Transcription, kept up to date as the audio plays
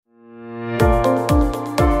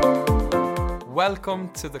welcome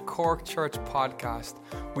to the Cork Church podcast.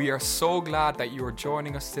 We are so glad that you are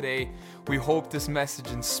joining us today. We hope this message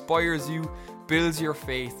inspires you, builds your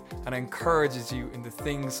faith, and encourages you in the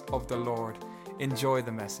things of the Lord. Enjoy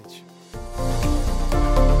the message.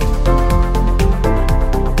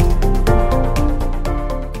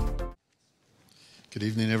 Good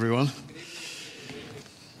evening, everyone.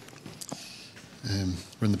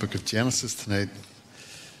 We're in the book of Genesis tonight,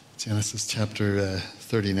 Genesis chapter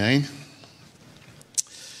 39.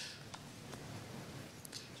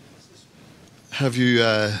 Have you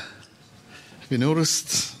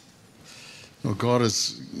noticed? God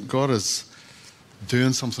is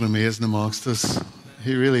doing something amazing amongst us.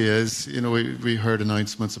 He really is. We heard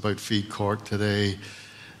announcements about Feed Cork today.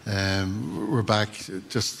 We're back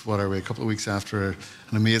just, a couple of weeks after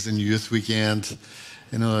an amazing youth weekend.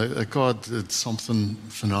 God did something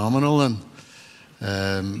phenomenal, and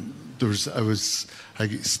I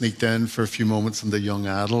sneaked in for a few moments in the young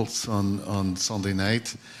adults on Sunday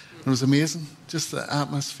night. It was amazing. Just the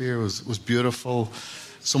atmosphere was beautiful.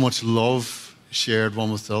 So much love shared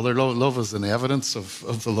one with the other. Love is an evidence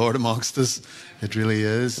of the Lord amongst us. It really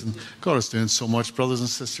is. And God is doing so much, brothers and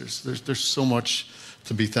sisters. There's so much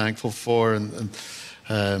to be thankful for, and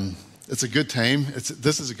it's a good time.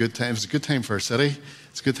 This is a good time. It's a good time for our city.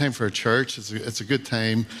 It's a good time for our church. It's a good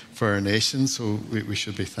time for our nation. So we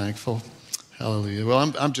should be thankful. Hallelujah.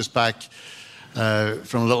 Well, I'm just back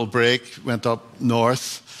from a little break. Went up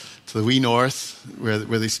north to the wee north, where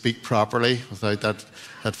they speak properly without that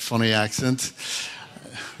funny accent.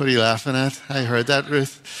 What are you laughing at? I heard that,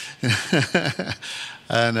 Ruth.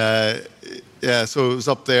 And so it was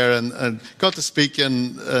up there and got to speak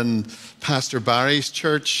in Pastor Barry's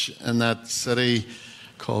church in that city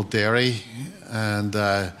called Derry, and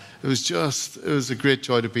it was a great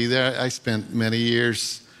joy to be there. I spent many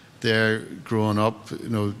years there growing up,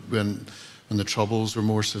 when the troubles were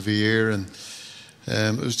more severe, and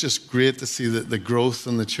it was just great to see the growth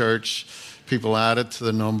in the church. People added to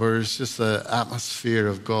the numbers, just the atmosphere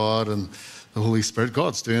of God and the Holy Spirit.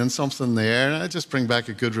 God's doing something there. And I just bring back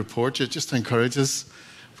a good report. It just encourages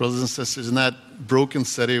brothers and sisters in that broken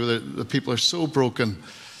city where the people are so broken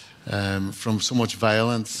from so much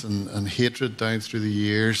violence and hatred down through the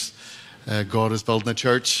years. God is building a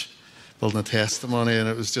church, building a testimony, and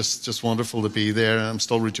it was just wonderful to be there. And I'm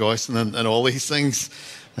still rejoicing in all these things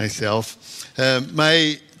myself.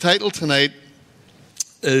 My title tonight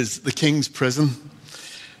is The King's Prison.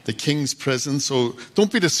 The King's Prison. So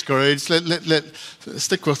don't be discouraged.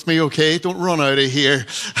 Stick with me, okay? Don't run out of here.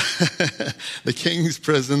 The King's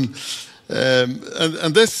Prison.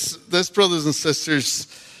 And this, brothers and sisters,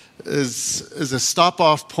 is a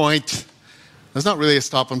stop-off point. It's not really a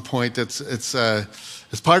stopping point. It's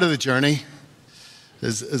part of the journey.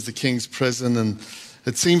 Is the King's Prison, and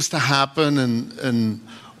it seems to happen in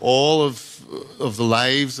all of the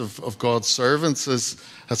lives of God's servants is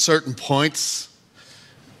at certain points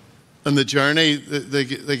in the journey they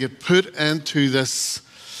get put into this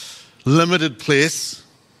limited place.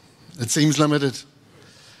 It seems limited,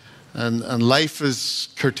 and life is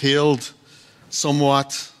curtailed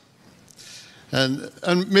somewhat, and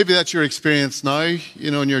maybe that's your experience now,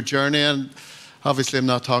 in your journey. And obviously I'm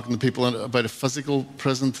not talking to people about a physical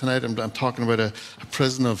prison tonight. I'm talking about a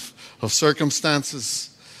prison of circumstances,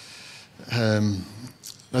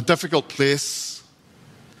 a difficult place,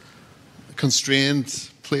 a constrained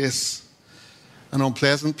place, an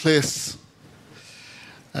unpleasant place,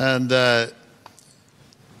 and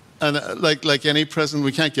like any prison,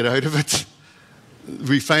 we can't get out of it.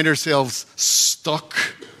 We find ourselves stuck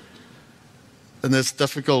in this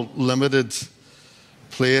difficult, limited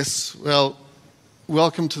place. Well,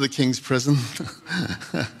 welcome to the King's Prison.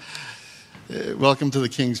 Welcome to the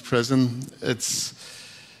King's Prison. It's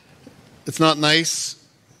not nice,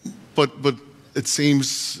 but it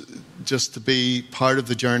seems just to be part of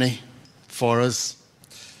the journey for us.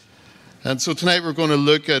 And so tonight we're going to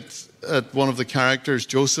look at one of the characters,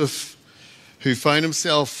 Joseph, who found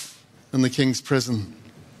himself in the King's Prison.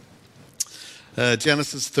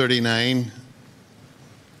 Genesis 39,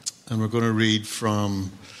 and we're going to read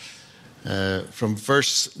from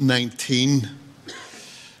verse 19.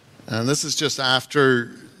 And this is just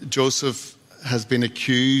after Joseph has been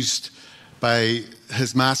accused by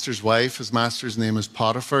his master's wife. His master's name is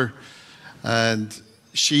Potiphar, and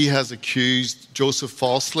she has accused Joseph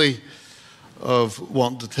falsely of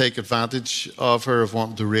wanting to take advantage of her, of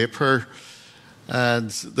wanting to rape her. And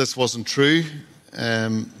this wasn't true,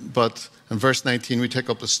 but in verse 19 we take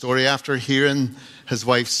up the story. After hearing his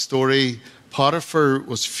wife's story, Potiphar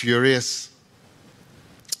was furious.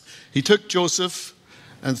 He took Joseph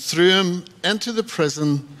and threw him into the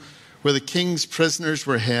prison where the king's prisoners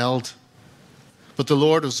were held. But the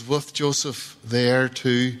Lord was with Joseph there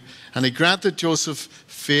too, and he granted Joseph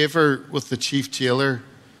favor with the chief jailer.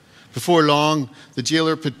 Before long, the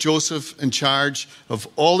jailer put Joseph in charge of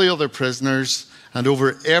all the other prisoners and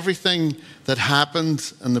over everything that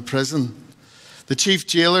happened in the prison. The chief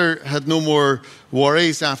jailer had no more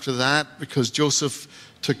worries after that because Joseph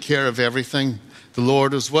took care of everything. The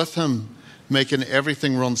Lord was with him, making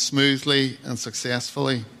everything run smoothly and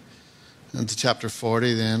successfully. Into chapter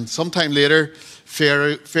 40 then. Sometime later,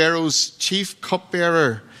 Pharaoh's chief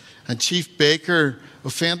cupbearer and chief baker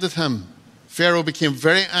offended him. Pharaoh became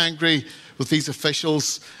very angry with these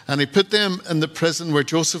officials, and he put them in the prison where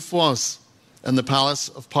Joseph was, in the palace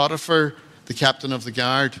of Potiphar, the captain of the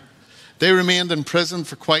guard. They remained in prison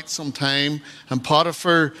for quite some time, and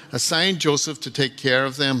Potiphar assigned Joseph to take care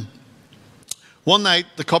of them. One night,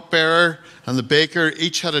 the cupbearer and the baker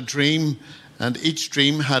each had a dream, and each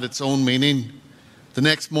dream had its own meaning. The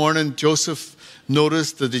next morning, Joseph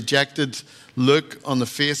noticed the dejected look on the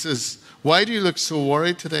faces. "Why do you look so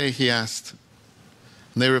worried today?" he asked.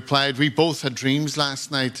 And they replied, "We both had dreams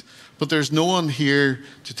last night, but there's no one here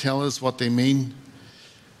to tell us what they mean."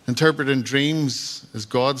 "Interpreting dreams is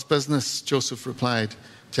God's business," Joseph replied.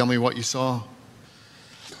 "Tell me what you saw."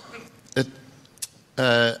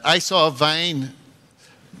 I saw a vine.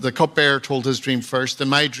 The cupbearer told his dream first. In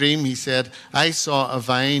my dream, he said, I saw a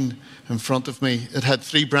vine in front of me. It had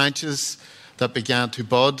 3 branches that began to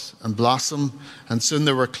bud and blossom, and soon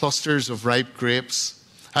there were clusters of ripe grapes.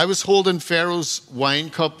 I was holding Pharaoh's wine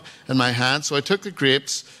cup in my hand, so I took the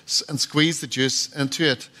grapes and squeezed the juice into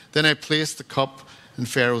it. Then I placed the cup in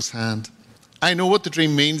Pharaoh's hand. "I know what the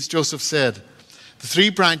dream means," Joseph said. "The 3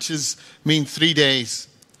 branches mean 3 days.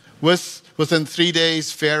 Within 3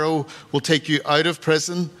 days, Pharaoh will take you out of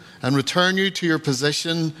prison and return you to your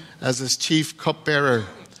position as his chief cupbearer.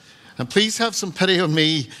 And please have some pity on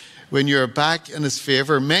me when you are back in his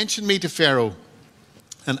favor. Mention me to Pharaoh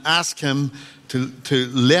and ask him to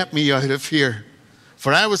let me out of here.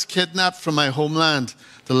 For I was kidnapped from my homeland,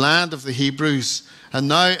 the land of the Hebrews, and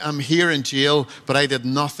now I'm here in jail, but I did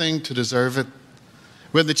nothing to deserve it."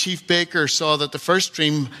 When the chief baker saw that the first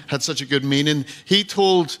dream had such a good meaning, he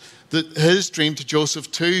told his dream to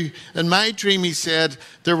Joseph too. "In my dream," he said,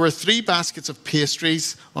 "there were 3 baskets of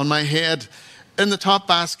pastries on my head. In the top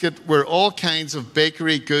basket were all kinds of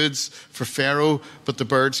bakery goods for Pharaoh, but the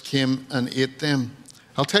birds came and ate them."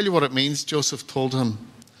 "I'll tell you what it means," Joseph told him.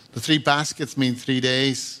 "The 3 baskets mean 3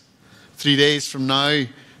 days. 3 days from now,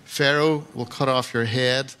 Pharaoh will cut off your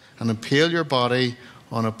head and impale your body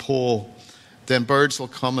on a pole. Then birds will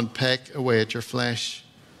come and peck away at your flesh."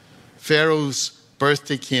 Pharaoh's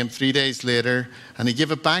birthday came 3 days later, and he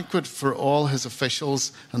gave a banquet for all his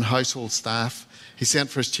officials and household staff. He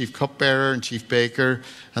sent for his chief cupbearer and chief baker,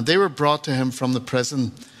 and they were brought to him from the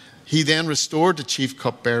prison. He then restored the chief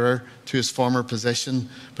cupbearer to his former position,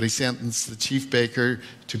 but he sentenced the chief baker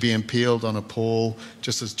to be impaled on a pole,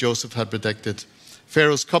 just as Joseph had predicted.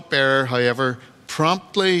 Pharaoh's cupbearer, however,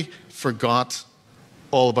 promptly forgot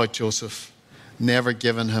all about Joseph, never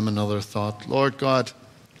giving him another thought. Lord God,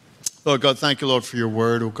 thank you, Lord, for your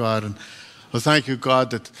word, oh God. And thank you,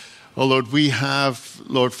 God, that, oh Lord, we have,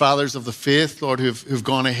 Lord, fathers of the faith, Lord, who've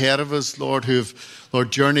gone ahead of us, Lord, who've,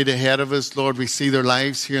 Lord, journeyed ahead of us. Lord, we see their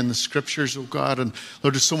lives here in the scriptures, oh God. And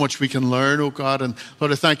Lord, there's so much we can learn, oh God. And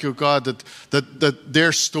Lord, I thank you, oh God, that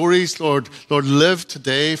their stories, Lord, live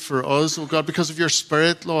today for us, oh God, because of your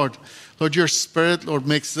Spirit, Lord. Lord, your Spirit, Lord,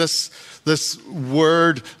 makes this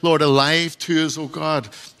word, Lord, alive to us, oh God.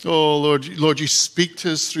 Oh, Lord, you speak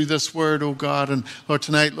to us through this word, oh God. And Lord,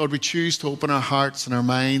 tonight, Lord, we choose to open our hearts and our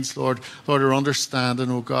minds, Lord, our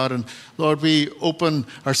understanding, oh God. And Lord, we open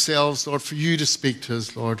ourselves, Lord, for you to speak to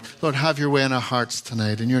us, Lord. Lord, have your way in our hearts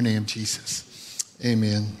tonight. In your name, Jesus.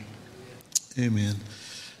 Amen. Amen.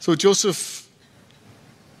 So Joseph,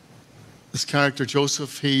 this character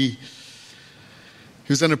Joseph, he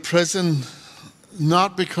was in a prison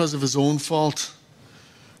not because of his own fault,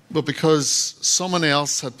 but because someone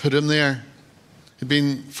else had put him there. He'd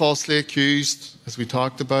been falsely accused, as we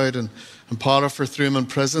talked about, and Potiphar threw him in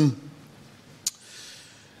prison.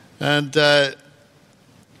 And the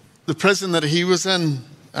prison that he was in,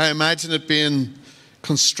 I imagine it being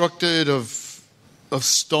constructed of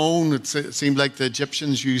stone. It seemed like the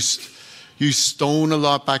Egyptians used stone a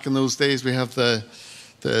lot back in those days. We have the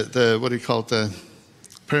what do you call it, the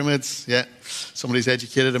pyramids. Yeah, somebody's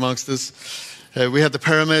educated amongst us. We had the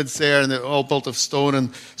pyramids there, and they're all built of stone.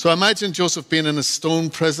 And so I imagine Joseph being in a stone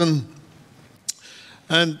prison.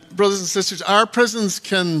 And brothers and sisters, our prisons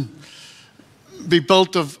can be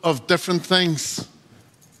built of different things.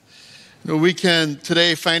 We can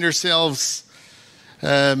today find ourselves in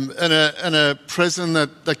a prison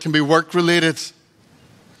that can be work-related,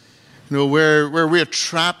 where we're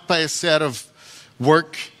trapped by a set of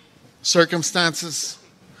work circumstances.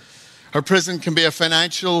 Our prison can be a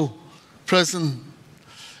financial prison.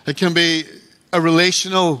 It can be a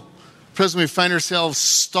relational prison. We find ourselves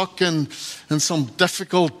stuck in some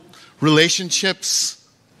difficult relationships.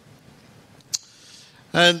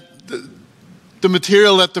 And the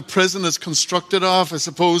material that the prison is constructed of, I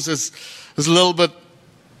suppose, is a little bit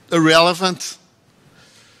irrelevant.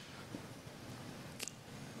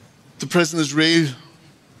 The prison is real.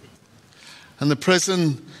 And the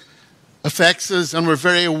prison affects us, and we're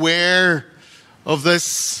very aware of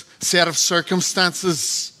this set of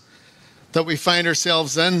circumstances that we find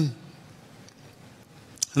ourselves in.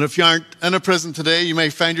 And if you aren't in a prison today, you may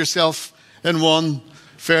find yourself in one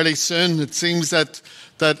fairly soon. It seems that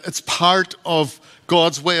it's part of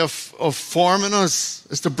God's way of forming us,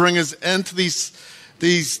 is to bring us into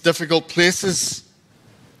these difficult places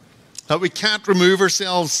that we can't remove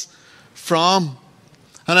ourselves from.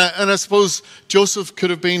 And I suppose Joseph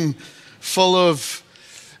could have been full of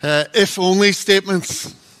if-only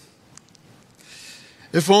statements.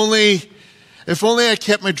 If only I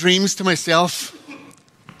kept my dreams to myself.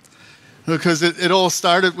 Because it all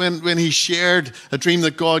started when he shared a dream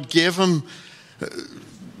that God gave him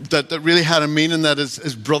that really had a meaning, that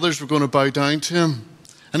his brothers were going to bow down to him.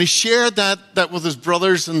 And he shared that with his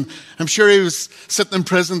brothers, and I'm sure he was sitting in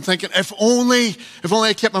prison thinking, if only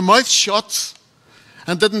I kept my mouth shut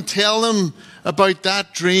and didn't tell them about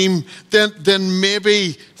that dream, then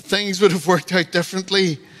maybe things would have worked out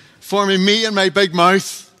differently for me and my big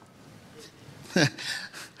mouth.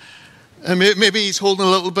 And maybe he's holding a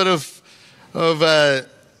little bit of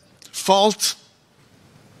fault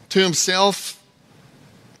to himself.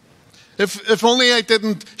 If only I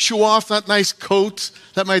didn't show off that nice coat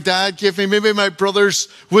that my dad gave me, maybe my brothers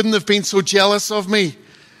wouldn't have been so jealous of me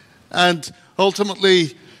and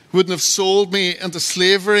ultimately wouldn't have sold me into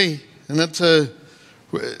slavery and to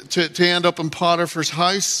end up in Potiphar's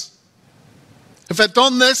house. If I'd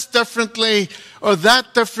done this differently or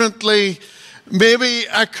that differently, maybe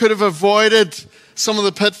I could have avoided some of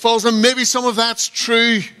the pitfalls. And maybe some of that's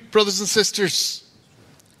true, brothers and sisters.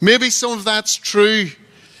 Maybe some of that's true.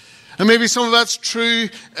 And maybe some of that's true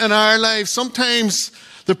in our lives. Sometimes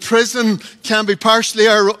the prison can be partially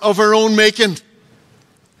of our own making.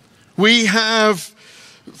 We have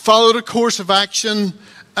followed a course of action,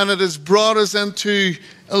 and it has brought us into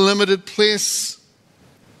a limited place.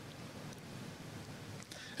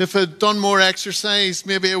 If I'd done more exercise,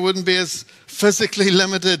 maybe I wouldn't be as physically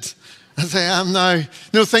limited as I am now.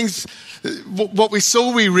 What we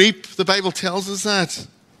sow, we reap. The Bible tells us that.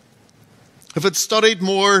 If I'd studied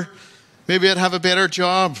more, maybe I'd have a better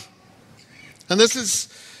job. And this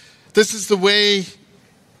is the way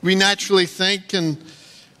we naturally think, and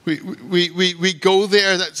we go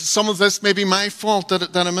there. That some of this may be my fault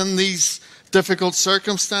that I'm in these difficult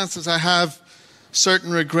circumstances. I have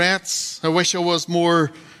certain regrets. I wish I was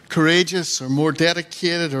more courageous or more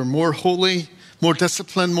dedicated or more holy, more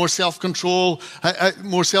disciplined, more self-controlled.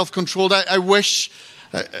 More self-controlled. I wish,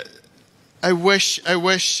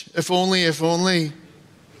 if only.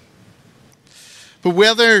 But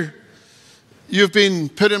whether you've been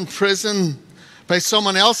put in prison by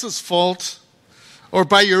someone else's fault or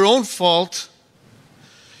by your own fault,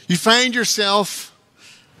 you find yourself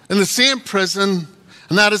in the same prison,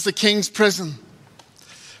 and that is the King's prison.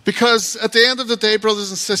 Because at the end of the day, brothers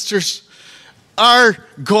and sisters, our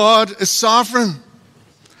God is sovereign.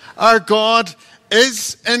 Our God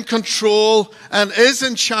is in control and is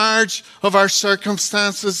in charge of our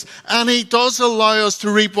circumstances. And He does allow us to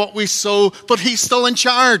reap what we sow, but He's still in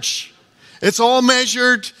charge. It's all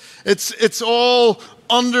measured. It's all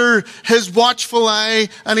under His watchful eye,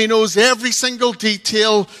 and He knows every single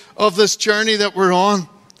detail of this journey that we're on.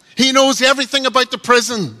 He knows everything about the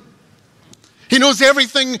prison. He knows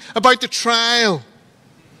everything about the trial.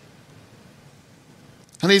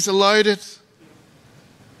 And He's allowed it.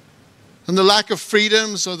 And the lack of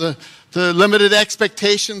freedoms or the limited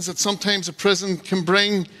expectations that sometimes a prison can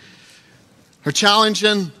bring are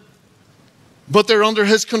challenging. But they're under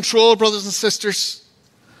His control, brothers and sisters.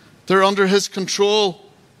 They're under His control.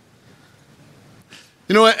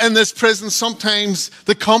 In this prison, sometimes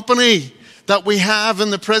the company that we have in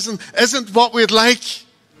the prison isn't what we'd like.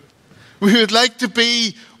 We would like to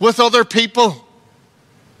be with other people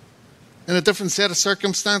in a different set of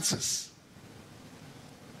circumstances.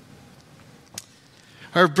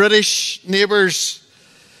 Our British neighbours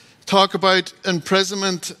talk about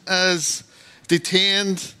imprisonment as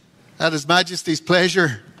detained at His Majesty's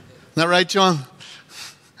pleasure. that right, John?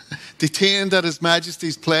 Detained at His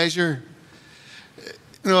Majesty's pleasure.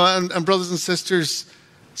 You know, and brothers and sisters,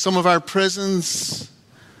 some of our prisons,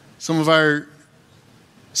 some of our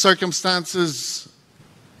circumstances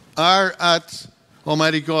are at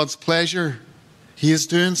Almighty God's pleasure. He is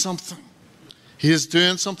doing something. He is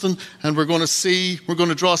doing something, and we're going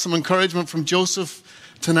to draw some encouragement from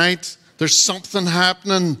Joseph tonight. There's something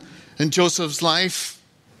happening in Joseph's life.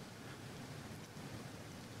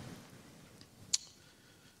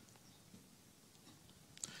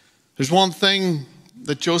 There's one thing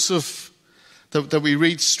that Joseph, that we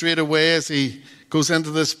read straight away as he goes into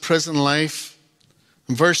this prison life.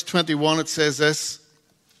 In verse 21 it says this.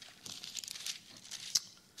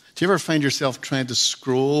 Do you ever find yourself trying to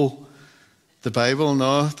scroll the Bible,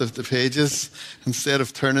 the pages, instead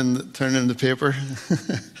of turning the paper?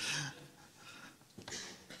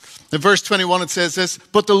 In verse 21 it says this,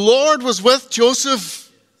 but the Lord was with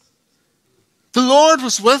Joseph. The Lord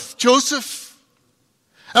was with Joseph.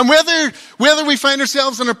 And whether we find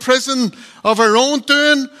ourselves in a prison of our own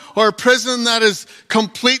doing, or a prison that is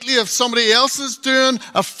completely of somebody else's doing,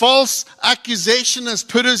 a false accusation has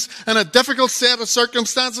put us in a difficult set of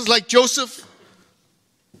circumstances like Joseph,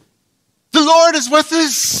 the Lord is with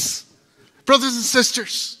us, brothers and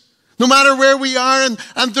sisters, no matter where we are.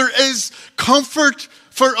 And there is comfort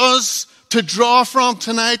for us to draw from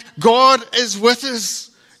tonight. God is with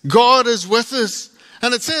us. God is with us.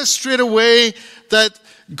 And it says straight away that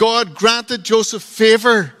God granted Joseph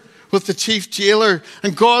favor with the chief jailer,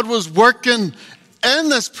 and God was working in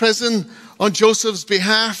this prison on Joseph's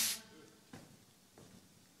behalf.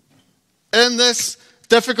 In this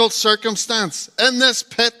difficult circumstance, in this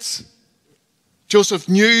pit, Joseph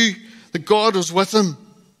knew that God was with him.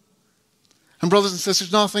 And brothers and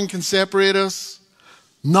sisters, nothing can separate us.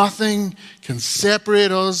 Nothing can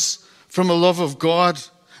separate us from the love of God.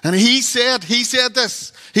 And he said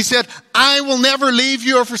this. He said, I will never leave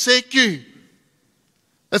you or forsake you.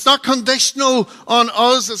 It's not conditional on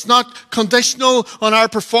us. It's not conditional on our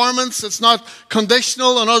performance. It's not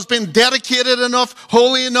conditional on us being dedicated enough,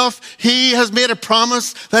 holy enough. He has made a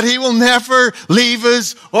promise that He will never leave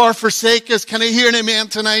us or forsake us. Can I hear an amen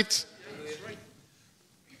tonight?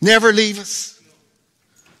 Never leave us.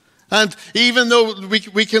 And even though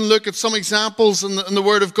we can look at some examples in the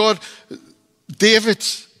Word of God, David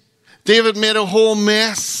made a whole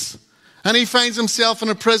mess. And he finds himself in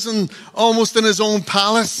a prison almost in his own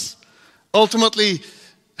palace. Ultimately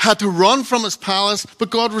had to run from his palace,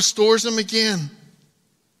 but God restores him again.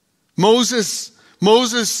 Moses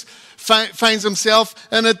finds himself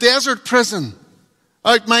in a desert prison,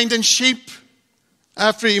 out minding sheep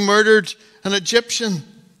after he murdered an Egyptian.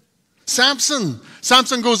 Samson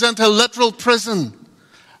goes into a literal prison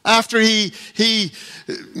after he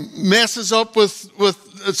messes up with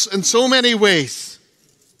in so many ways.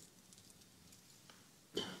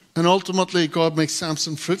 And ultimately, God makes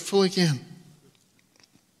Samson fruitful again.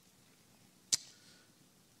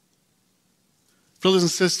 Brothers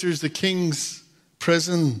and sisters, the king's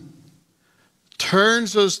prison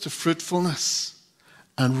turns us to fruitfulness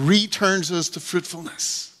and returns us to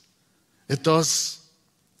fruitfulness. It does.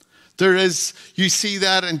 You see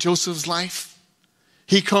that in Joseph's life.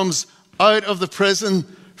 He comes out of the prison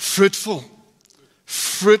fruitful.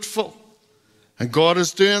 And God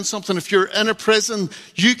is doing something. If you're in a prison,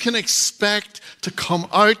 you can expect to come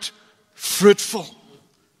out fruitful.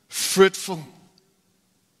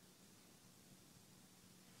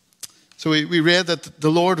 So we read that the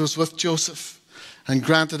Lord was with Joseph and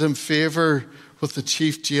granted him favor with the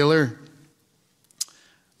chief jailer.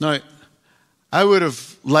 Now, I would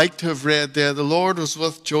have liked to have read there, the Lord was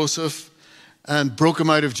with Joseph and broke him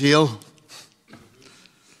out of jail.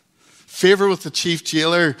 Favor with the chief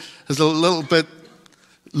jailer is a little bit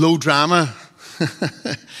low drama.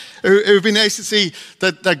 It would be nice to see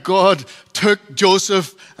that God took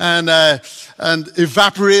Joseph and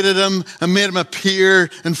evaporated him and made him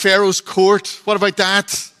appear in Pharaoh's court. What about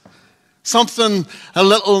that? Something a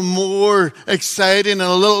little more exciting and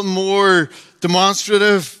a little more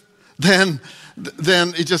demonstrative than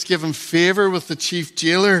he just gave him favor with the chief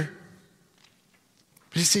jailer.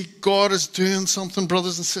 But you see, God is doing something,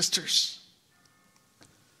 brothers and sisters.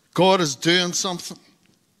 God is doing something.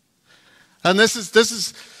 And this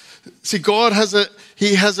is see, God has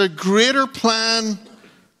a greater plan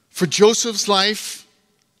for Joseph's life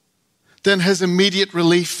than his immediate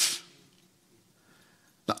relief.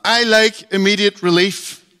 Now, I like immediate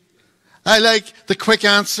relief. I like the quick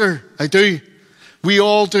answer. I do. We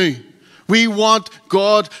all do. We want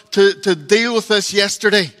God to deal with this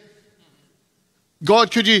yesterday.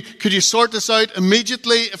 God, could you sort this out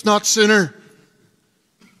immediately, if not sooner?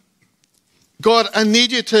 God, I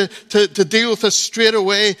need you to deal with this straight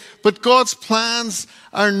away. But God's plans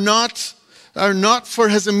are not for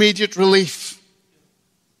his immediate relief.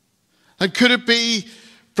 And could it be,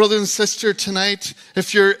 brother and sister, tonight,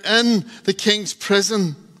 if you're in the king's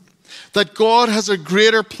prison, that God has a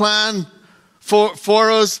greater plan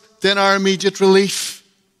for us than our immediate relief?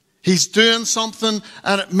 He's doing something,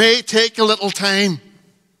 and it may take a little time.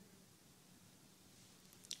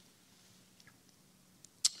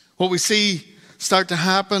 What we see start to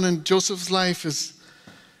happen in Joseph's life is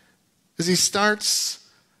he starts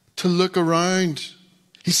to look around.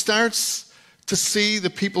 He starts to see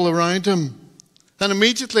the people around him. And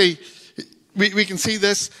immediately we can see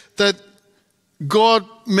this, that God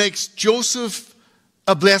makes Joseph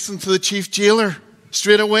a blessing to the chief jailer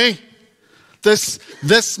straight away.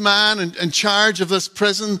 This man in charge of this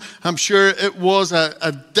prison, I'm sure it was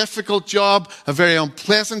a difficult job, a very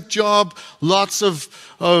unpleasant job, lots of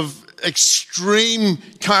extreme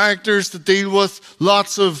characters to deal with,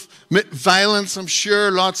 lots of violence, I'm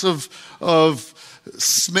sure, lots of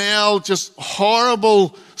smell, just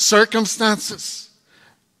horrible circumstances.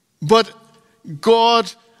 But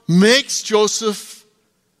God makes Joseph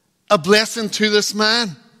a blessing to this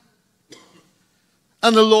man.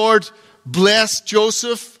 And the Lord blessed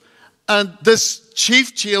Joseph, and this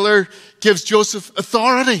chief jailer gives Joseph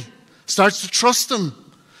authority, starts to trust him,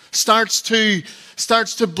 starts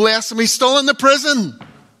to bless him. He's still in the prison.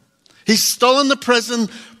 He's still in the prison,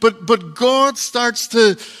 but God starts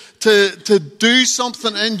to do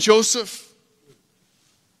something in Joseph.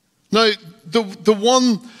 Now, the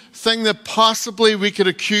one thing that possibly we could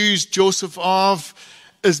accuse Joseph of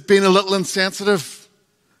is being a little insensitive.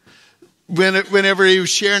 Whenever he was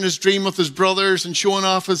sharing his dream with his brothers and showing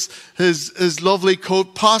off his lovely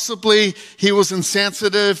coat, possibly he was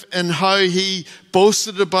insensitive in how he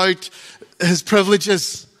boasted about his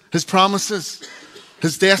privileges, his promises,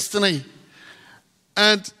 his destiny.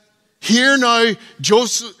 And here now,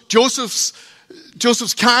 Joseph's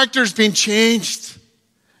character has been changed.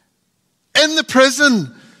 In the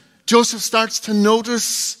prison, Joseph starts to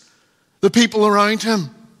notice the people around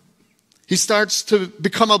him. He starts to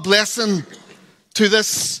become a blessing to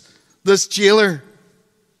this jailer.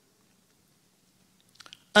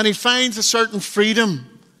 And he finds a certain freedom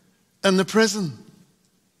in the prison.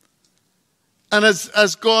 And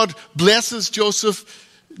as God blesses Joseph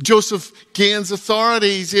gains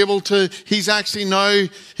authority. He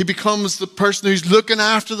becomes the person who's looking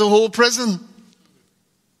after the whole prison.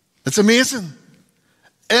 It's amazing.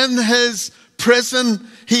 In his prison,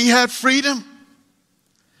 he had freedom.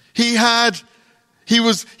 He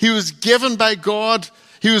was given by God.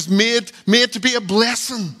 He was made to be a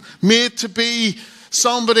blessing, made to be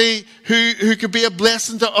somebody who could be a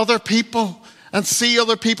blessing to other people and see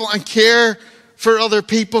other people and care for other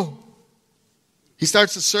people. He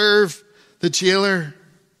starts to serve the jailer,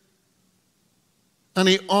 and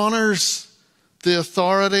he honors the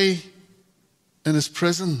authority in his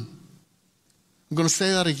prison. I'm going to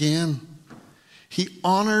say that again. He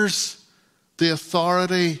honors the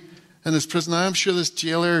authority in his prison. I'm sure this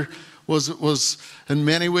jailer was in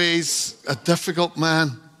many ways a difficult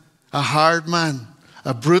man, a hard man,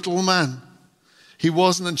 a brutal man. He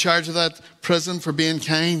wasn't in charge of that prison for being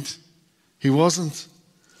kind. He wasn't.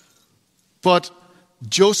 But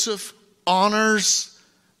Joseph honors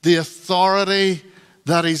the authority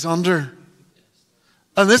that he's under.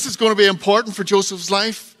 And this is going to be important for Joseph's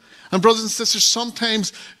life. And brothers and sisters,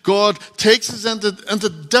 sometimes God takes us into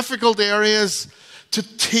difficult areas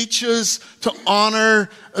to teach us to honor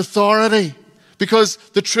authority. Because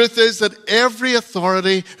the truth is that every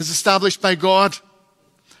authority is established by God.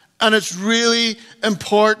 And it's really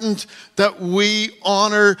important that we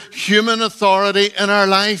honor human authority in our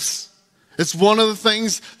lives. It's one of the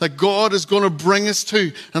things that God is going to bring us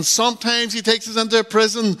to. And sometimes he takes us into a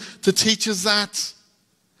prison to teach us that.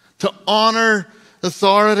 To honor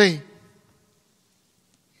authority.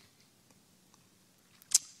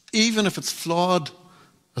 Even if it's flawed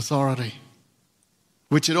authority.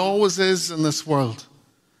 Which it always is in this world.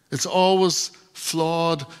 It's always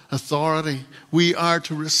flawed authority. We are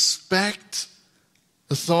to respect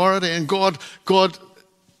authority. And God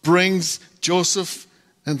brings Joseph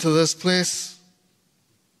into this place.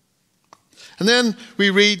 And then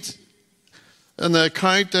we read in the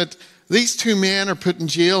account that these two men are put in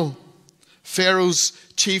jail. Pharaoh's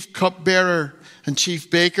chief cupbearer and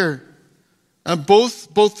chief baker. And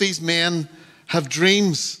both these men have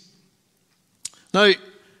dreams. Now,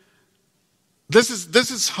 this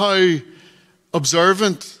is how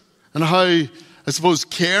observant and how, I suppose,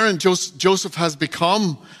 caring Joseph has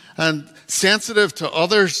become and sensitive to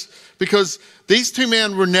others, because these two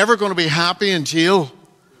men were never going to be happy in jail.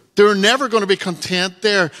 They were never going to be content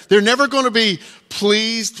there. They're never going to be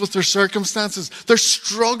pleased with their circumstances. They're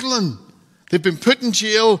struggling. They've been put in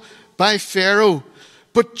jail by Pharaoh.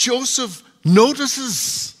 But Joseph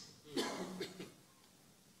notices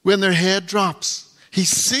when their head drops. He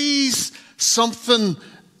sees something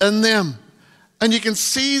in them. And you can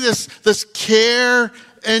see this care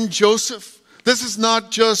in Joseph. This is not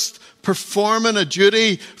just performing a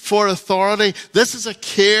duty for authority. This is a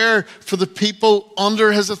care for the people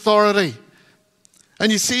under his authority.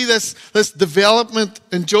 And you see this development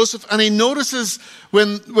in Joseph. And he notices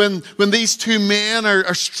when these two men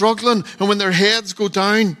are struggling and when their heads go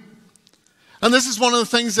down. And this is one of the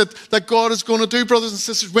things that God is going to do, brothers and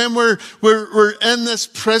sisters. When we're in this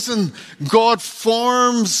prison, God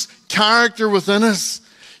forms character within us.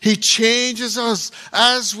 He changes us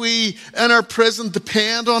as we, in our prison,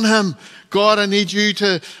 depend on him. God, I need you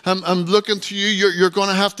to, I'm looking to you. You're going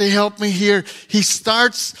to have to help me here. He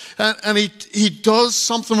starts and he does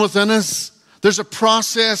something within us. There's a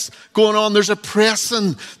process going on. There's a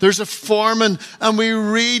pressing. There's a forming. And we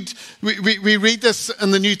read this in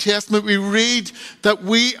the New Testament. We read that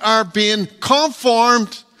we are being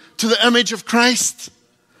conformed to the image of Christ.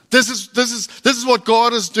 This is what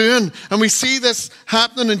God is doing. And we see this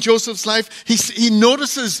happening in Joseph's life. He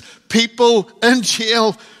notices people in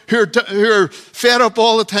jail who are fed up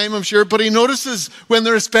all the time, I'm sure. But he notices when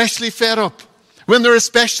they're especially fed up, when they're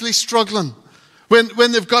especially struggling,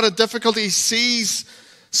 when they've got a difficulty, he sees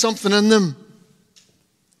something in them.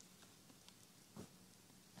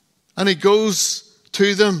 And he goes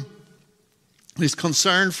to them. He's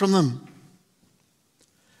concerned for them.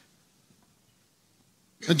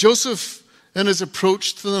 And Joseph, in his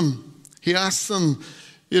approach to them, he asks them,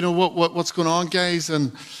 what's going on, guys?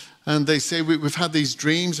 And they say, we've had these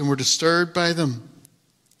dreams and we're disturbed by them.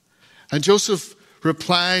 And Joseph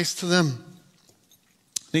replies to them.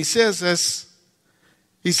 And he says this.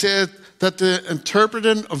 He said that the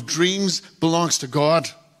interpreting of dreams belongs to God.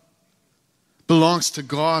 Belongs to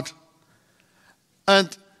God.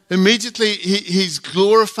 And immediately he's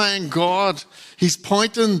glorifying God. He's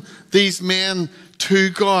pointing these men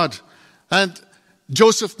to God. And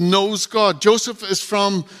Joseph knows God. Joseph is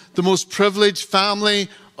from the most privileged family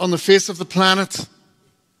on the face of the planet.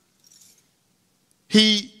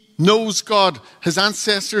 He knows God. His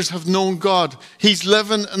ancestors have known God. He's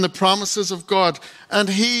living in the promises of God. And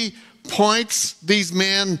he points these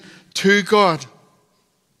men to God.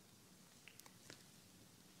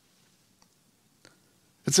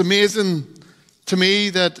 It's amazing to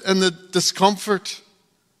me that in the discomfort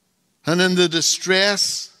and in the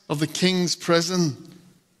distress of the king's prison,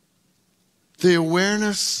 the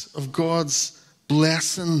awareness of God's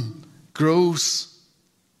blessing grows.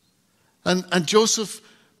 And Joseph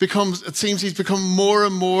it seems he's become more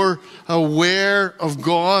and more aware of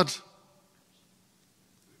God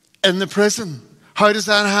in the prison. How does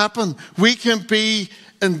that happen? We can be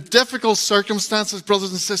in difficult circumstances, brothers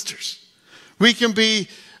and sisters. We can be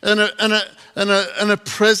in a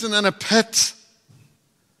prison, in a pit.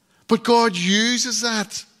 But God uses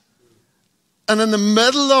that. And in the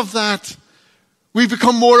middle of that, we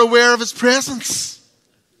become more aware of his presence.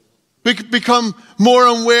 We become more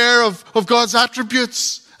aware of God's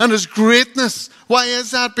attributes and his greatness. Why is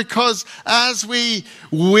that? Because as we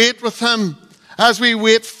wait with him, as we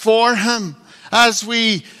wait for him, as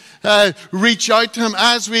we reach out to him,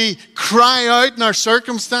 as we cry out in our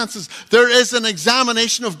circumstances, there is an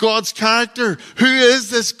examination of God's character. Who is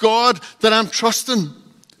this God that I'm trusting?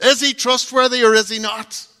 Is he trustworthy or is he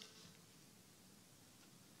not?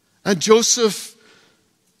 And Joseph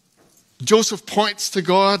points to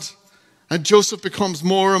God, and Joseph becomes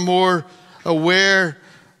more and more aware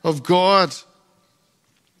of God.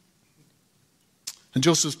 And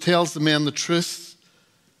Joseph tells the men the truth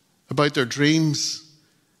about their dreams,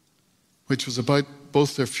 which was about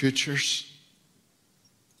both their futures.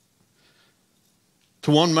 To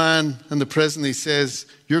one man in the prison, he says,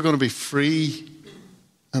 you're going to be free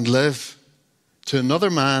and live. To another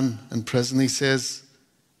man in prison, he says,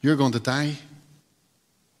 you're going to die.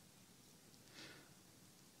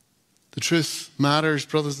 The truth matters,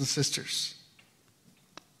 brothers and sisters.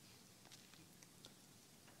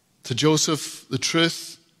 To Joseph, the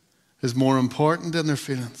truth is more important than their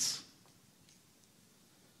feelings.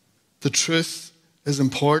 The truth is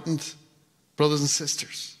important, brothers and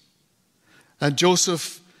sisters. And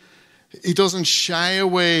Joseph, he doesn't shy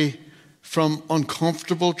away from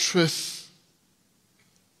uncomfortable truth,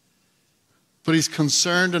 but he's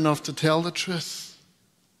concerned enough to tell the truth.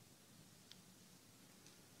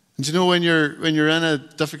 And you know, when you're in a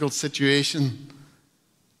difficult situation,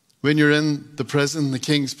 when you're in the prison, the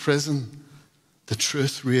king's prison, the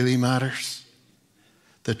truth really matters.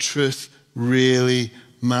 The truth really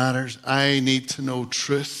matters. I need to know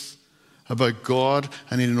truth about God.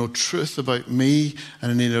 I need to know truth about me.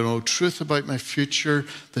 And I need to know truth about my future.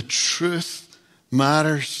 The truth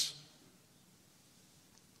matters.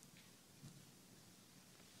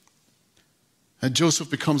 And Joseph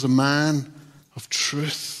becomes a man of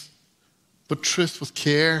truth, but truth with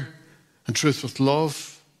care and truth with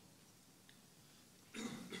love.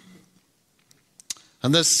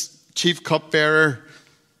 And this chief cupbearer,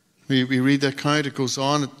 we read the account, it goes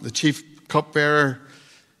on, the chief cupbearer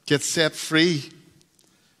gets set free.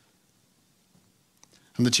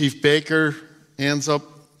 And the chief baker ends up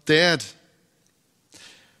dead.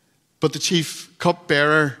 But the chief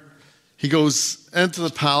cupbearer, he goes into the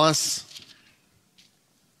palace.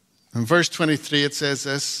 In verse 23 it says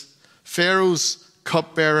this: Pharaoh's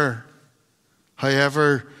cupbearer,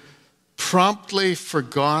 however, promptly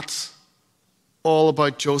forgot all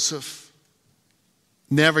about Joseph,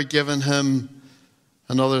 never giving him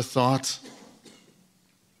another thought.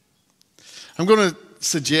 I'm going to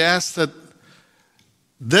suggest that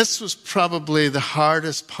this was probably the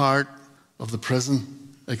hardest part of the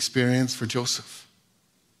prison experience for Joseph.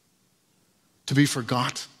 To be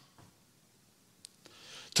forgot.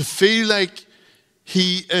 To feel like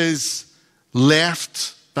he is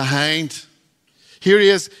left behind. Here he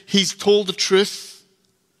is. He's told the truth.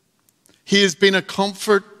 He has been a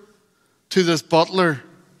comfort to this butler.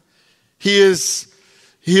 He has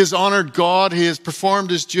honored God. He has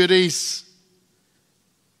performed his duties.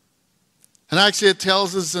 And actually it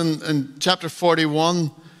tells us in chapter 41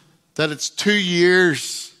 that it's 2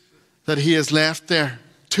 years that he has left there.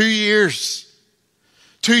 2 years.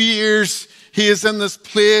 2 years he is in this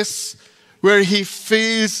place where he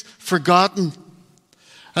feels forgotten.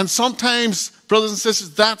 And sometimes, brothers and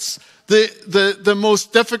sisters, that's the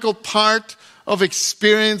most difficult part of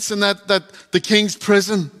experiencing that the king's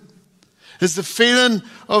prison, is the feeling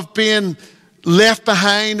of being left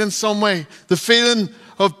behind in some way, the feeling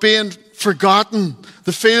of being forgotten,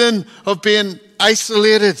 the feeling of being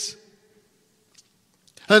isolated.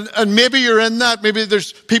 And maybe you're in that. Maybe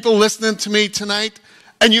there's people listening to me tonight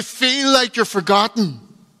and you feel like you're forgotten.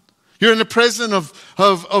 You're in a prison of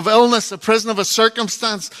illness, a prison of a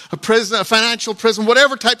circumstance, a financial prison,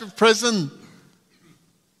 whatever type of prison.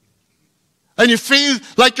 And you feel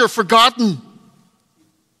like you're forgotten.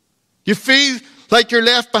 You feel like you're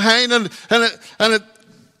left behind, and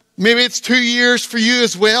maybe it's 2 years for you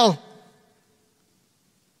as well.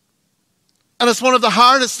 And it's one of the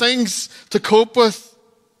hardest things to cope with.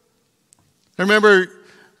 I remember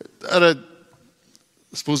at a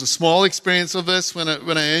small experience of this when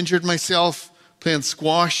I injured myself playing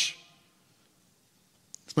squash.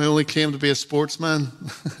 It's my only claim to be a sportsman.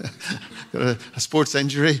 Got a sports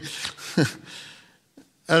injury.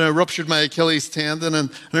 And I ruptured my Achilles tendon.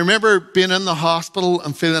 And I remember being in the hospital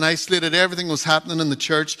and feeling isolated. Everything was happening in the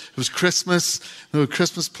church. It was Christmas. The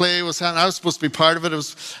Christmas play was happening. I was supposed to be part of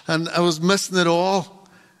it. And I was missing it all.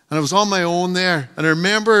 And I was on my own there. And I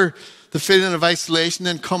remember the feeling of isolation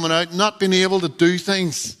then coming out, not being able to do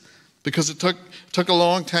things because it took a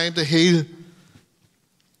long time to heal.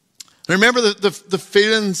 I remember the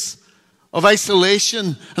feelings of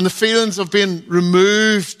isolation and the feelings of being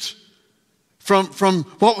removed from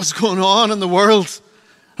what was going on in the world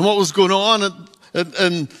and what was going on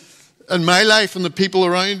in my life and the people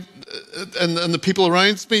around and the people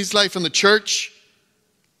around me's life and the church.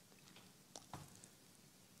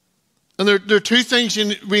 And there are two things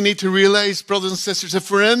we need to realize, brothers and sisters.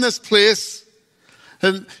 If we're in this place,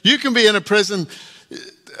 and you can be in a prison.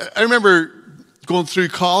 I remember going through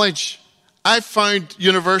college. I found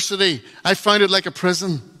university, I found it like a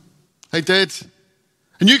prison. I did.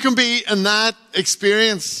 And you can be in that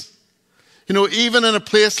experience. You know, even in a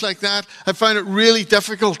place like that, I found it really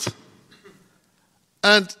difficult.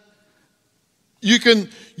 And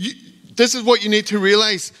this is what you need to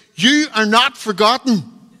realize. You are not forgotten.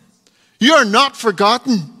 You are not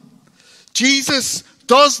forgotten. Jesus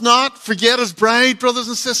does not forget his bride, brothers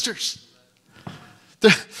and sisters.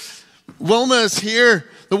 Wilma is here.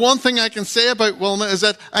 The one thing I can say about Wilma is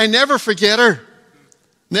that I never forget her.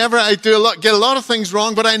 Never. I get a lot of things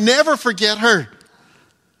wrong, but I never forget her.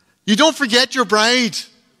 You don't forget your bride.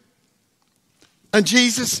 And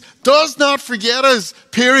Jesus does not forget us,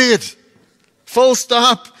 period. Full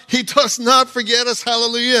stop. He does not forget us,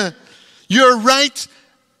 hallelujah. You're right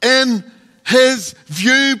in his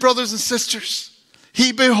view, brothers and sisters.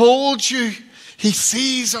 He beholds you. He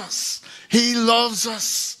sees us. He loves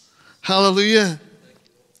us. Hallelujah.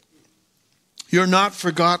 You're not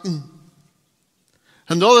forgotten.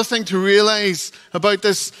 Another thing to realize about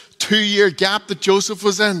this 2-year gap that Joseph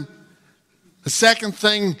was in. The second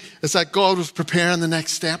thing is that God was preparing the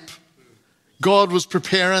next step. God was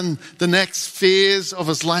preparing the next phase of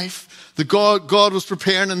his life. God was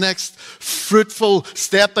preparing the next fruitful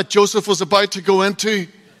step that Joseph was about to go into.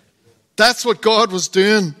 That's what God was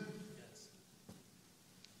doing.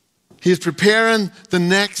 He is preparing the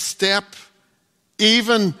next step.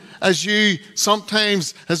 Even as we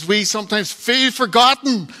sometimes feel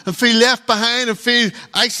forgotten and feel left behind and feel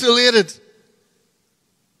isolated.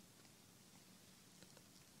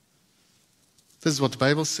 This is what the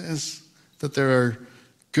Bible says, that there are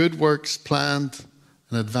good works planned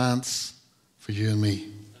in advance for you and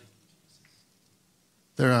me.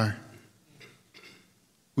 There are.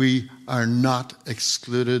 We are not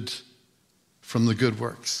excluded from the good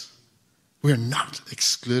works. We are not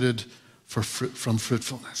excluded from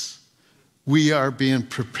fruitfulness. We are being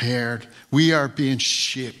prepared. We are being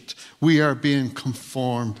shaped. We are being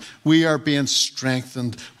conformed. We are being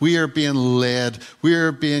strengthened. We are being led. We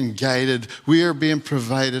are being guided. We are being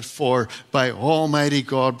provided for by Almighty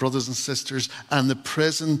God, brothers and sisters. And the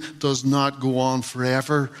prison does not go on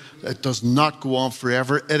forever. It does not go on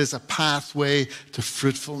forever. It is a pathway to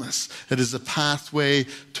fruitfulness. It is a pathway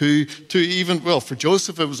to even, well, for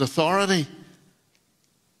Joseph it was authority.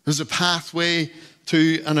 There's a pathway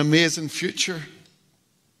to an amazing future,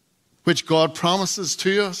 which God promises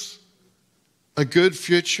to us. A good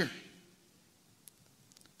future.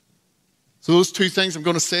 So those two things, I'm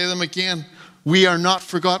going to say them again. We are not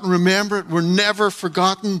forgotten. Remember it. We're never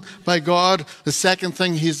forgotten by God. The second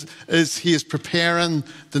thing He is preparing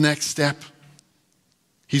the next step.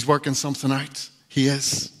 He's working something out. He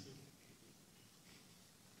is.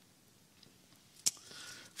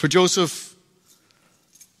 For Joseph,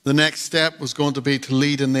 the next step was going to be to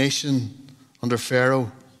lead a nation under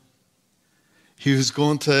Pharaoh. He was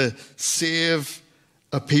going to save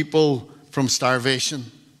a people from starvation.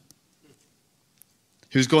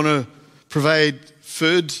 He was going to provide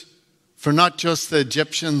food for not just the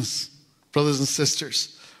Egyptians, brothers and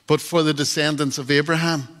sisters, but for the descendants of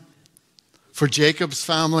Abraham, for Jacob's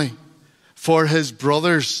family, for his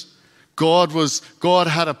brothers. God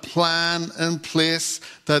had a plan in place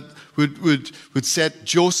that would set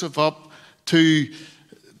Joseph up to,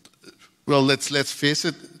 well, let's face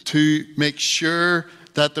it, to make sure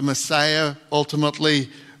that the Messiah ultimately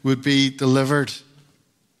would be delivered.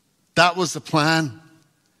 That was the plan.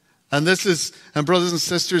 And brothers and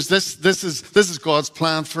sisters, this is God's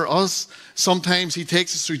plan for us. Sometimes He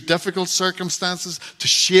takes us through difficult circumstances to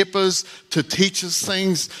shape us, to teach us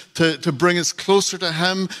things, to bring us closer to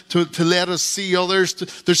Him, to let us see others.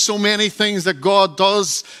 There's so many things that God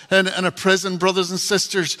does in a prison, brothers and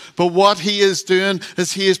sisters. But what He is doing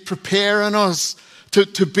is He is preparing us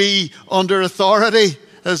to be under authority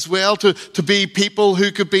as well, to be people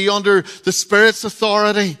who could be under the Spirit's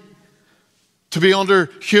authority. To be under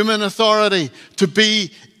human authority, to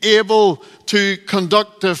be able to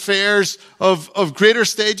conduct affairs of greater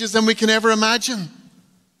stages than we can ever imagine.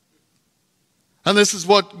 And this is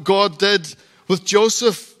what God did with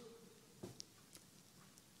Joseph.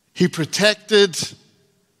 He protected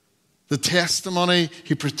the testimony.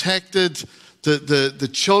 He protected the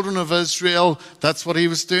children of Israel. That's what He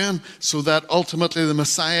was doing, so that ultimately the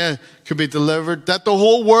Messiah could be delivered, that the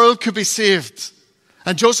whole world could be saved.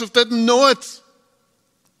 And Joseph didn't know it.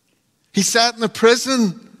 He sat in the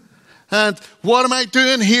prison. And what am I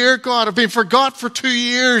doing here, God? I've been forgot for 2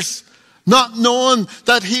 years. Not knowing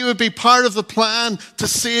that he would be part of the plan to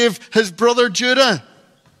save his brother Judah.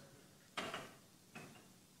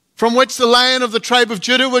 From which the Lion of the tribe of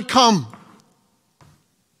Judah would come.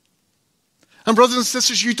 And brothers and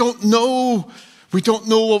sisters, you don't know. We don't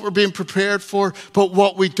know what we're being prepared for. But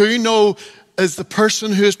what we do know is the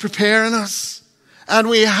person who is preparing us. And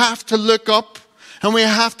we have to look up. And we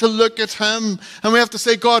have to look at Him. And we have to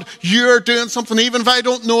say, God, you're doing something. Even if I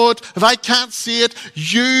don't know it, if I can't see it,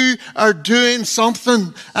 you are doing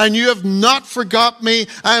something. And you have not forgot me.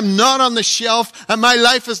 I am not on the shelf. And my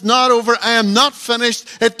life is not over. I am not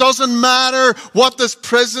finished. It doesn't matter what this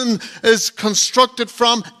prison is constructed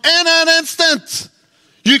from. In an instant,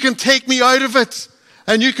 you can take me out of it.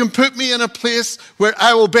 And you can put me in a place where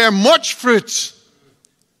I will bear much fruit.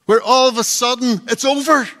 Where all of a sudden, it's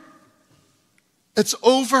over. It's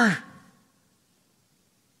over.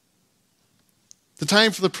 The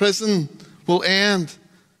time for the prison will end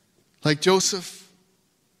like Joseph.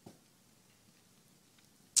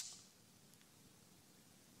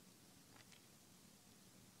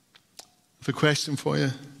 I have a question for you.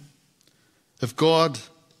 If God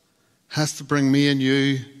has to bring me and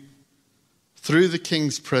you through the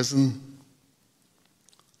king's prison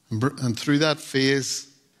and through that phase,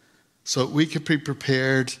 so that we could be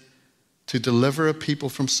prepared to deliver a people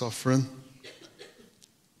from suffering,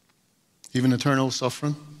 even eternal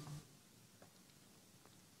suffering.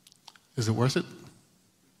 Is it worth it?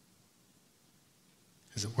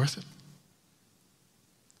 Is it worth it?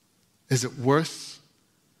 Is it worth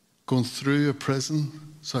going through a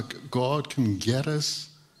prison so that God can get us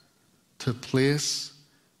to a place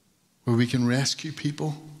where we can rescue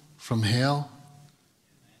people from hell?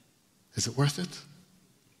 Is it worth it?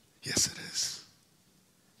 Yes, it is.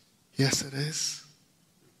 Yes, it is.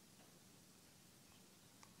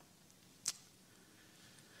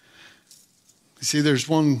 You see, there's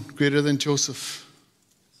one greater than Joseph.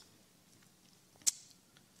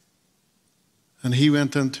 And he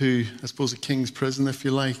went into, I suppose, a king's prison, if you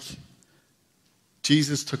like.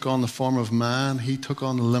 Jesus took on the form of man. He took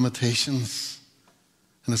on the limitations.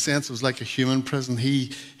 In a sense, it was like a human prison.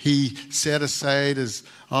 He set aside his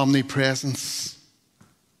omnipresence.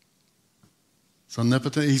 It's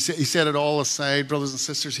omnipotent. He set it all aside, brothers and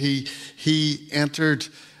sisters. He entered,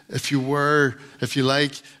 if you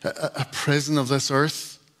like, a prison of this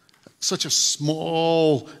earth. Such a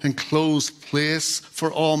small, enclosed place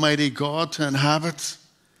for Almighty God to inhabit.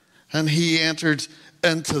 And he entered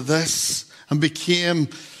into this and became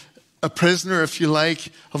a prisoner, if you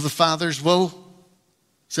like, of the Father's will. He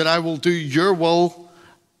said, I will do your will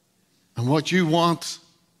and what you want.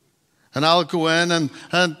 And I'll go in and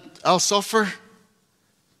I'll suffer.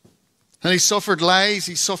 And he suffered lies,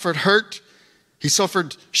 he suffered hurt, he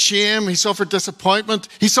suffered shame, he suffered disappointment,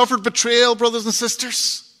 he suffered betrayal, brothers and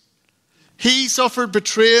sisters. He suffered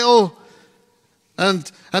betrayal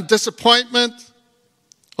and disappointment,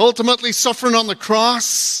 ultimately suffering on the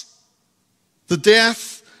cross, the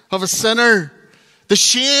death of a sinner, the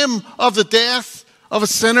shame of the death of a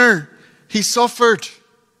sinner. He suffered.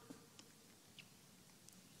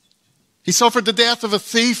 He suffered the death of a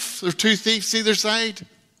thief. There are two thieves either side.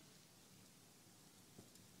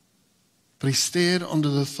 But he stayed under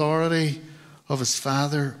the authority of his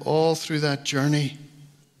Father all through that journey.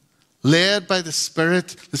 Led by the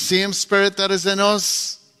Spirit, the same Spirit that is in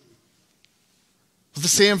us. The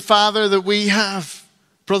same Father that we have,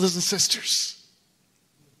 brothers and sisters.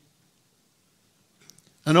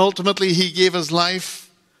 And ultimately he gave his life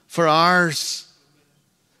for ours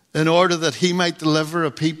in order that he might deliver a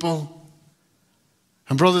people.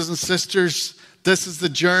 And brothers and sisters, this is the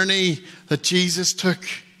journey that Jesus took.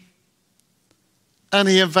 And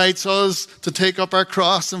he invites us to take up our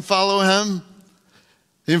cross and follow him.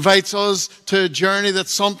 He invites us to a journey that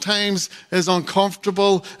sometimes is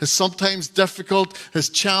uncomfortable, is sometimes difficult, is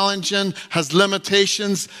challenging, has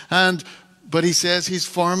limitations, but he says he's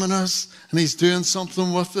forming us and he's doing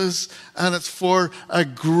something with us, and it's for a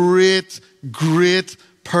great, great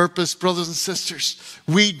purpose, brothers and sisters.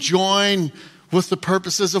 We join with the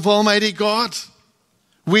purposes of Almighty God.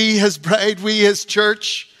 We, his bride, we, his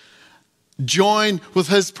church, join with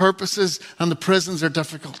his purposes, and the prisons are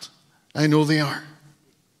difficult. I know they are.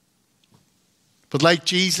 But like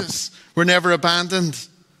Jesus, we're never abandoned.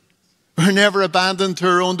 We're never abandoned to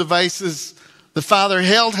our own devices. The Father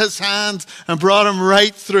held his hand and brought him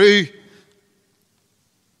right through.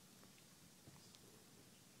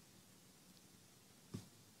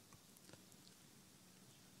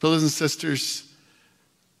 Brothers and sisters,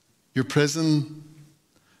 your prison,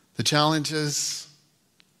 the challenges,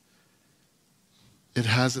 it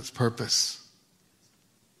has its purpose.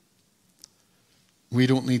 We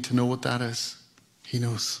don't need to know what that is. He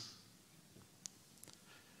knows.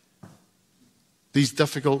 These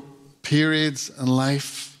difficult periods in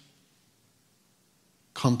life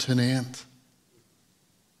come to an end.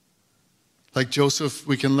 Like Joseph,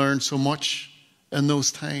 we can learn so much in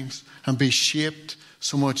those times and be shaped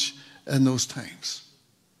so much in those times.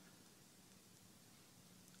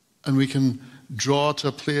 And we can draw to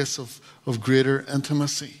a place of greater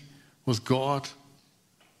intimacy with God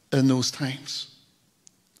in those times.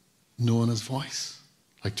 Knowing his voice,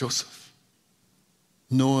 like Joseph.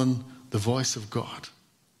 Knowing the voice of God.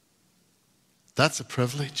 That's a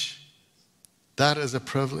privilege. That is a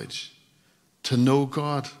privilege. To know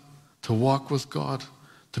God, to walk with God,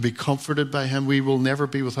 to be comforted by him. We will never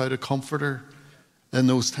be without a comforter in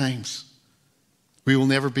those times. We will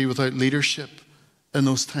never be without leadership in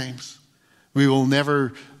those times. We will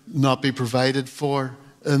never not be provided for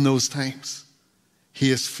in those times. He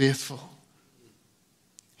is faithful.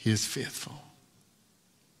 He is faithful.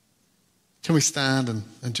 Can we stand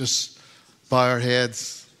and just bow our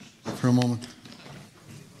heads for a moment?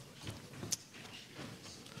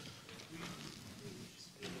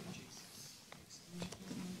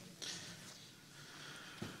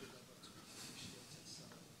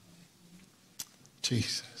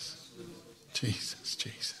 Jesus. Jesus,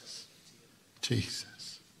 Jesus,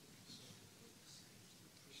 Jesus.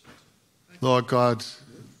 Lord God,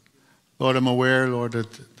 Lord, I'm aware, Lord,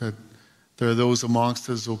 that there are those amongst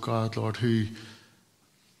us, oh God, Lord, who,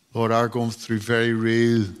 Lord, are going through very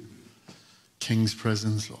real king's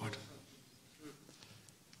prisons, Lord.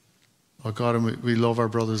 Oh God, and we love our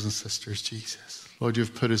brothers and sisters, Jesus. Lord,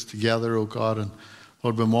 you've put us together, oh God, and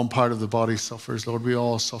Lord, when one part of the body suffers, Lord, we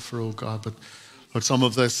all suffer, oh God, but Lord, some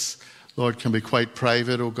of this, Lord, can be quite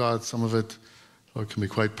private, oh God. Some of it, Lord, can be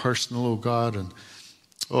quite personal, oh God, and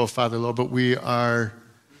oh Father, Lord, but we are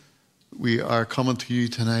coming to you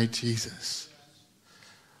tonight, Jesus.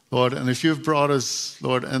 Lord, and if you've brought us,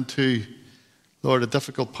 Lord, into, Lord, a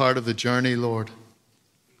difficult part of the journey, Lord,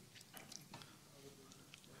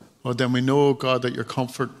 then we know, oh God, that your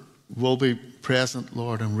comfort will be present,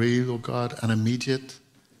 Lord, and real, oh God, and immediate,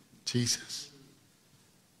 Jesus.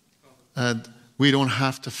 And we don't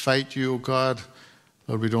have to fight you, oh God.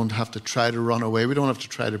 Lord, we don't have to try to run away. We don't have to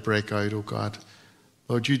try to break out, oh God.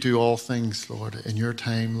 Lord, you do all things, Lord, in your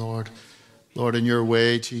time, Lord. Lord, in your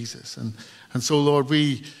way, Jesus. And so, Lord,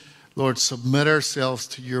 we, Lord, submit ourselves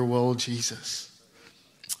to your will, Jesus.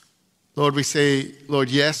 Lord, we say, Lord,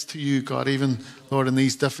 yes to you, God, even, Lord, in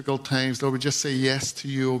these difficult times. Lord, we just say yes to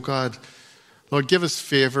you, oh God. Lord, give us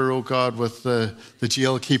favor, oh God, with the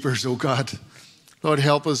jail keepers, oh God. Lord,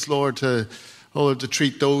 help us, Lord, to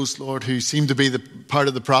treat those, Lord, who seem to be the part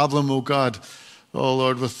of the problem, oh God. Oh,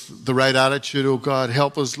 Lord, with the right attitude, oh God.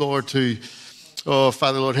 Help us, Lord,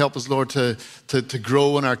 Father, Lord, help us, Lord, to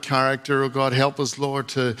grow in our character, oh God. Help us, Lord,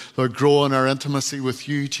 to grow in our intimacy with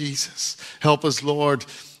you, Jesus. Help us, Lord,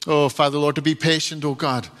 oh, Father, Lord, to be patient, oh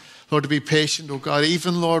God. Lord, to be patient, oh God.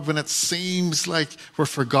 Even, Lord, when it seems like we're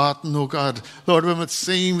forgotten, oh God. Lord, when it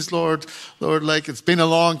seems, Lord, like it's been a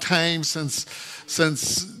long time since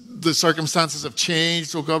the circumstances have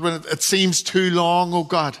changed, oh God. When it seems too long, oh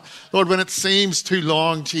God. Lord, when it seems too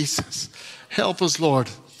long, Jesus. Help us, Lord.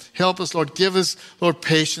 Help us, Lord. Give us, Lord,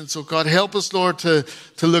 patience, oh God. Help us, Lord, to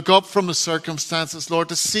look up from the circumstances, Lord,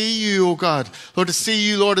 to see you, oh God. Lord, to see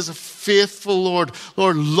you, Lord, as a faithful, Lord,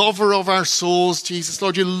 lover of our souls, Jesus.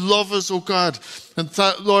 Lord, you love us, oh God. And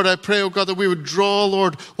Lord, I pray, oh God, that we would draw,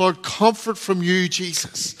 Lord, comfort from you,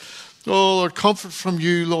 Jesus. Oh, Lord, comfort from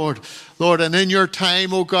you, Lord. Lord, and in your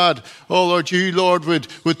time, oh God, oh Lord, you, Lord,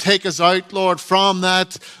 would take us out, Lord, from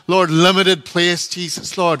that, Lord, limited place,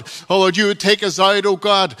 Jesus, Lord. Oh Lord, you would take us out, oh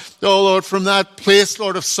God, oh Lord, from that place,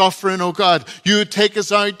 Lord, of suffering, oh God. You would take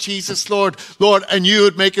us out, Jesus, Lord, and you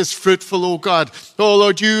would make us fruitful, oh God. Oh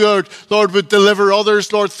Lord, you, Lord, would deliver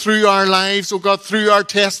others, Lord, through our lives, oh God, through our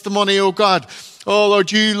testimony, oh God. Oh,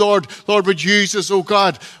 Lord, you, Lord, would use us, oh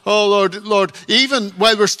God. Oh, Lord, even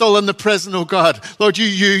while we're still in the prison, oh God. Lord, you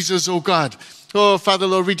use us, oh God. Oh, Father,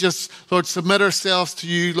 Lord, we just, Lord, submit ourselves to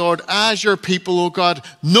you, Lord, as your people, oh God,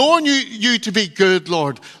 knowing you to be good,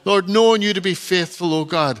 Lord. Lord, knowing you to be faithful, oh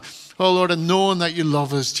God. Oh, Lord, and knowing that you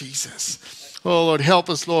love us, Jesus. Oh, Lord, help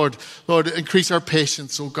us, Lord. Lord, increase our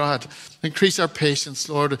patience, oh God. Increase our patience,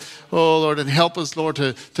 Lord. Oh, Lord, and help us, Lord,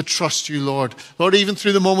 to trust you, Lord. Lord, even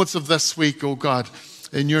through the moments of this week, oh God.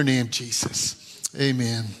 In your name, Jesus.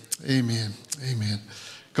 Amen. Amen. Amen.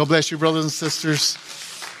 God bless you, brothers and sisters.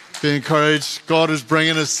 Be encouraged. God is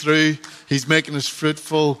bringing us through. He's making us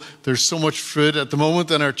fruitful. There's so much fruit at the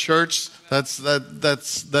moment in our church. That's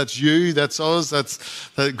you. That's us.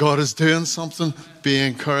 That God is doing something. Be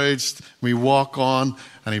encouraged. We walk on,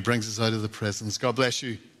 and He brings us out of the prisons. God bless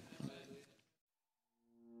you.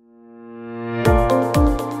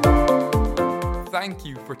 Thank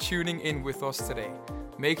you for tuning in with us today.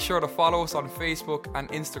 Make sure to follow us on Facebook and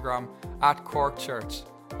Instagram at Cork Church.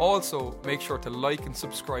 Also, make sure to like and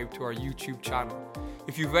subscribe to our YouTube channel.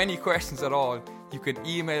 If you have any questions at all, you can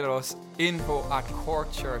email us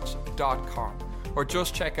info@corkchurch.com or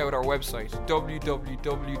just check out our website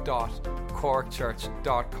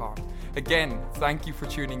www.corkchurch.com. Again, thank you for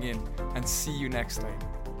tuning in and see you next time.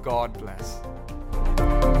 God bless.